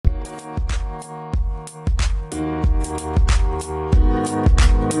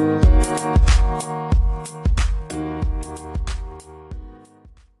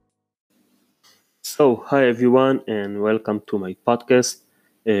Hi everyone, and welcome to my podcast,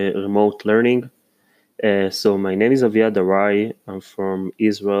 Remote Learning. My name is Aviad Arai. I'm from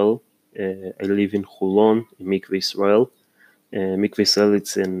Israel. I live in Holon, in Mikve, Israel. Mikve, Israel,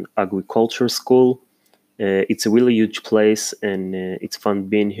 it's an agriculture school. It's a really huge place, and it's fun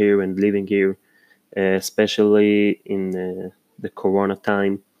being here and living here, especially in the Corona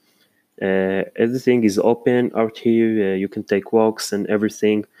time. Everything is open out here. You can take walks and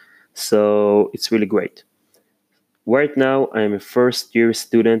everything, so it's really great. Right now, I'm a first year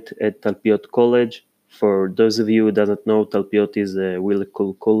student at Talpiot College. For those of you who doesn't know, Talpiot is a really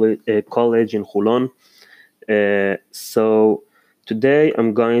cool college in Holon. So today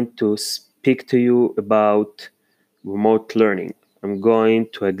I'm going to speak to you about remote learning. I'm going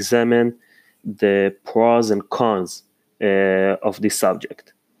to examine the pros and cons of this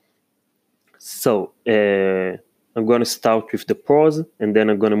subject. I'm going to start with the pros and then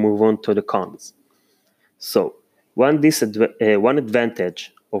I'm going to move on to the cons. So, one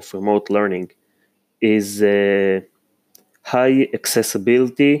advantage of remote learning is high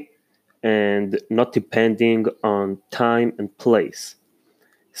accessibility and not depending on time and place.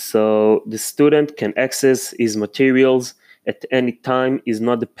 So, the student can access his materials at any time, is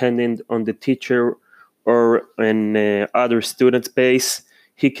not dependent on the teacher or an other student's pace.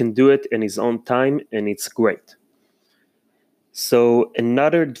 He can do it in his own time, and it's great. So,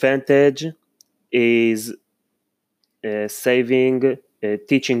 another advantage is saving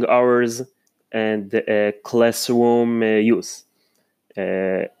teaching hours and classroom use.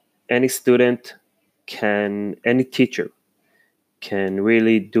 Uh, any student any teacher can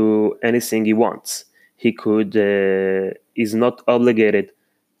really do anything he wants. He is not obligated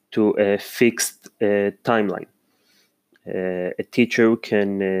to a fixed timeline. A teacher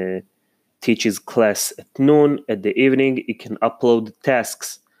can teach his class at noon, at the evening, he can upload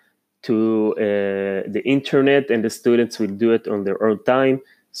tasks to the internet and the students will do it on their own time.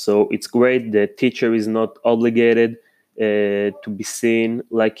 So it's great. The teacher is not obligated to be seen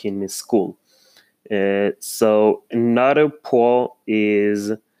like in a school. So another pro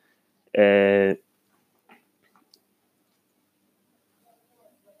is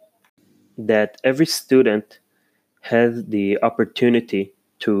that every student has the opportunity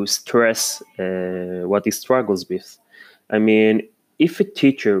to stress what he struggles with. I mean, if a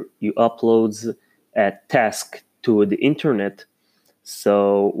teacher you uploads a task to the internet,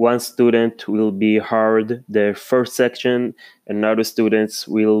 so one student will be hard the first section, and other students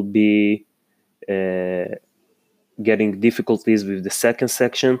will be uh, getting difficulties with the second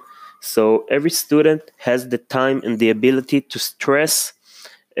section. So every student has the time and the ability to stress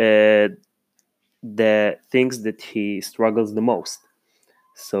the things that he struggles the most.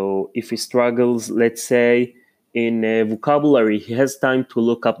 So if he struggles, let's say, in vocabulary, he has time to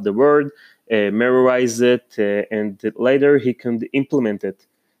look up the word, memorize it, and later he can implement it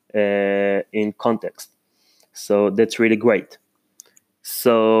in context. So that's really great.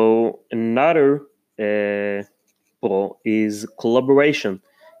 So another pro is collaboration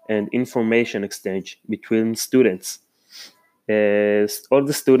and information exchange between students. All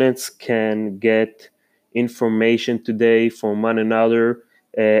the students can get information today from one another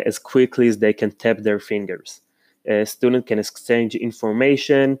as quickly as they can tap their fingers. A student can exchange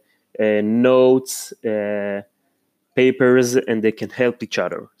information, notes, papers, and they can help each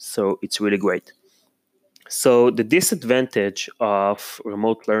other. So it's really great. So the disadvantage of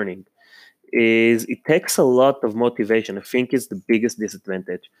remote learning is it takes a lot of motivation. I think it's the biggest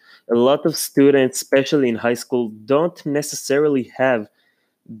disadvantage. A lot of students, especially in high school, don't necessarily have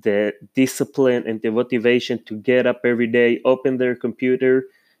the discipline and the motivation to get up every day, open their computer,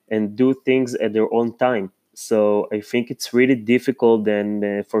 and do things at their own time. So I think it's really difficult,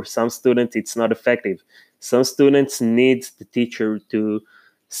 and for some students, it's not effective. Some students need the teacher to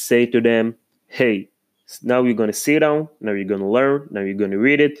say to them, "Hey, now you're going to sit down. Now you're going to learn. Now you're going to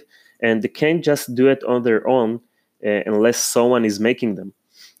read it," and they can't just do it on their own unless someone is making them.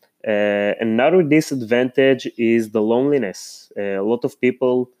 Another disadvantage is the loneliness. A lot of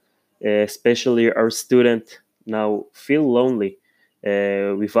people, especially our students, now feel lonely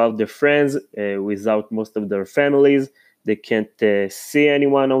without their friends, without most of their families. They can't see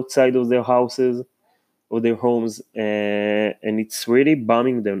anyone outside of their houses or their homes, and it's really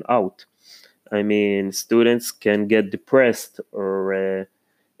bumming them out. I mean, students can get depressed,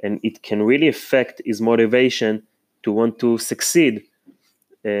 and it can really affect his motivation to want to succeed.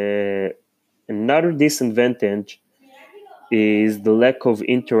 Uh, Another disadvantage is the lack of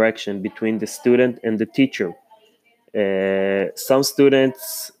interaction between the student and the teacher. Some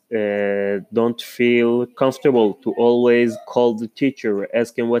students don't feel comfortable to always call the teacher,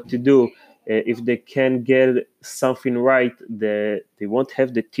 ask him what to do, if they can get something right, they won't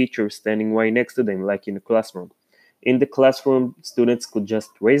have the teacher standing right next to them, like in a classroom. In the classroom, students could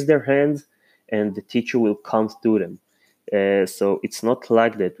just raise their hands and the teacher will come to them. So it's not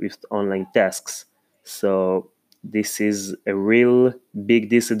like that with online tasks. So this is a real big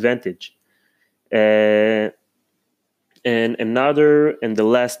disadvantage. Uh, and another and the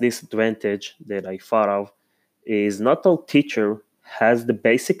last disadvantage that I thought of is not all teacher has the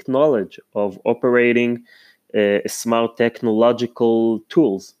basic knowledge of operating smart technological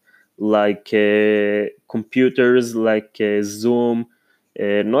tools like computers, like Zoom.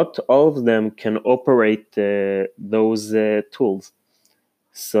 Not all of them can operate those tools.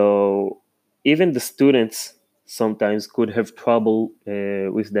 So even the students sometimes could have trouble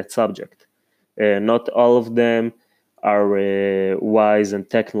with that subject. Not all of them are wise and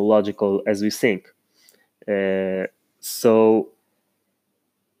technological as we think. So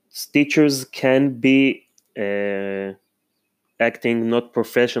teachers can be acting not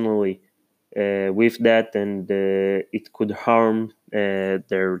professionally with that, and it could harm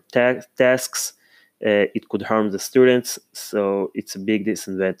their tasks. It could harm the students, so it's a big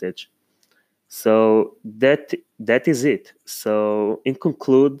disadvantage. So that is it. So in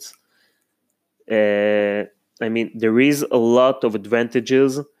concludes, I mean there is a lot of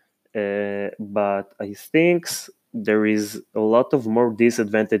advantages, but I think there is a lot of more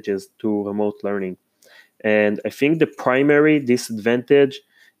disadvantages to remote learning. And I think the primary disadvantage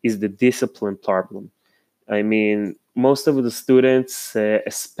is the discipline problem. I mean, most of the students,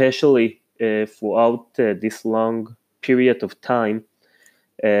 especially throughout this long period of time,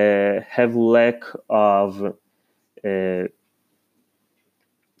 have uh, lack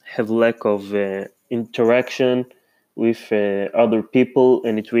of interaction with other people,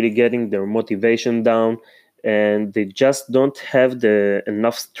 and it's really getting their motivation down, and they just don't have the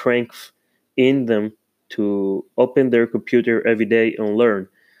enough strength in them to open their computer every day and learn.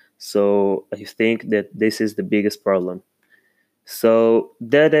 So I think that this is the biggest problem. So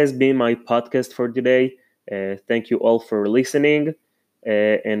that has been my podcast for today. Thank you all for listening,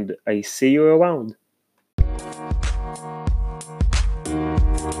 and I see you around.